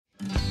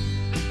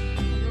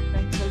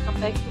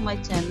back to my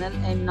channel,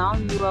 and now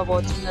you are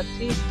watching a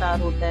 3-star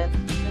hotel.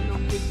 The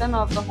location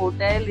of the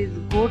hotel is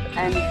good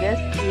and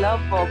guests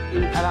love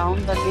walking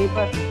around the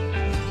neighborhood.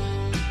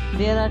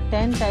 There are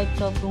 10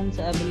 types of rooms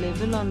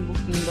available on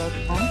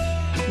booking.com.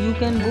 You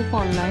can book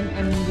online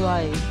and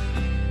enjoy it.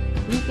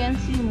 You can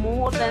see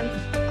more than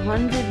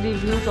 100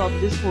 reviews of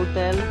this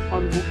hotel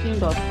on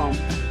booking.com.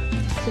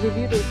 Its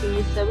review rating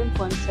is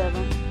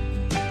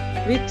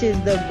 7.7, which is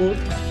the good.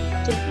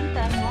 Check-in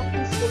time of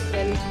this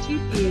hotel is 3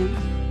 p.m.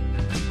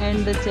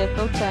 and the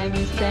check-out time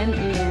is 10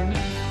 a.m.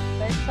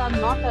 Pets are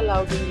not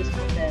allowed in this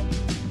hotel.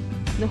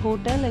 The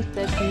hotel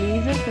accepts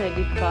major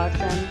credit cards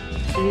and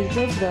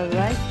reserves the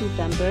right to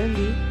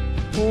temporarily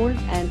hold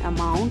an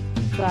amount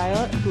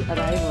prior to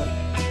arrival.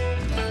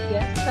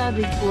 Guests are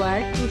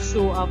required to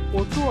show a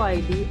photo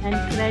ID and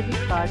credit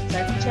cards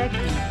at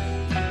check-in.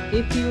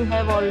 If you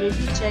have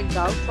already checked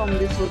out from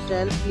this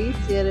hotel, please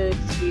share your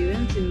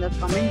experience in the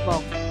comment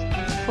box.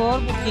 For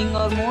booking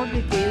or more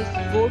details,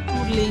 go to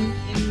link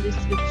in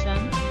description.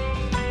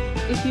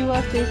 If you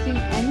are facing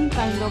any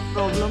kind of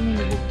problem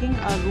in booking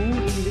a room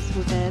in this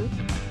hotel,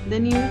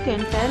 then you can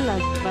tell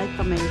us by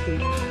commenting.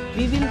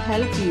 We will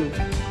help you.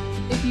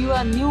 If you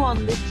are new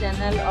on this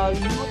channel or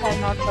you have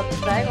not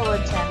subscribed our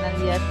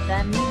channel yet,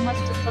 then you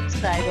must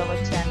subscribe our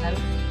channel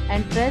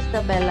and press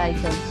the bell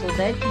icon so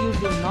that you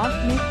do not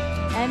miss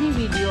any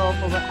video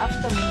of our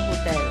upcoming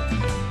hotel.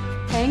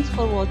 Thanks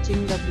for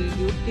watching the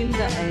video till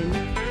the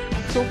end.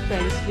 So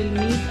friends, we'll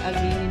meet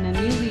again in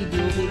a new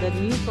video with a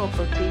new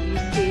property. Be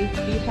safe,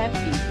 be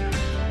happy.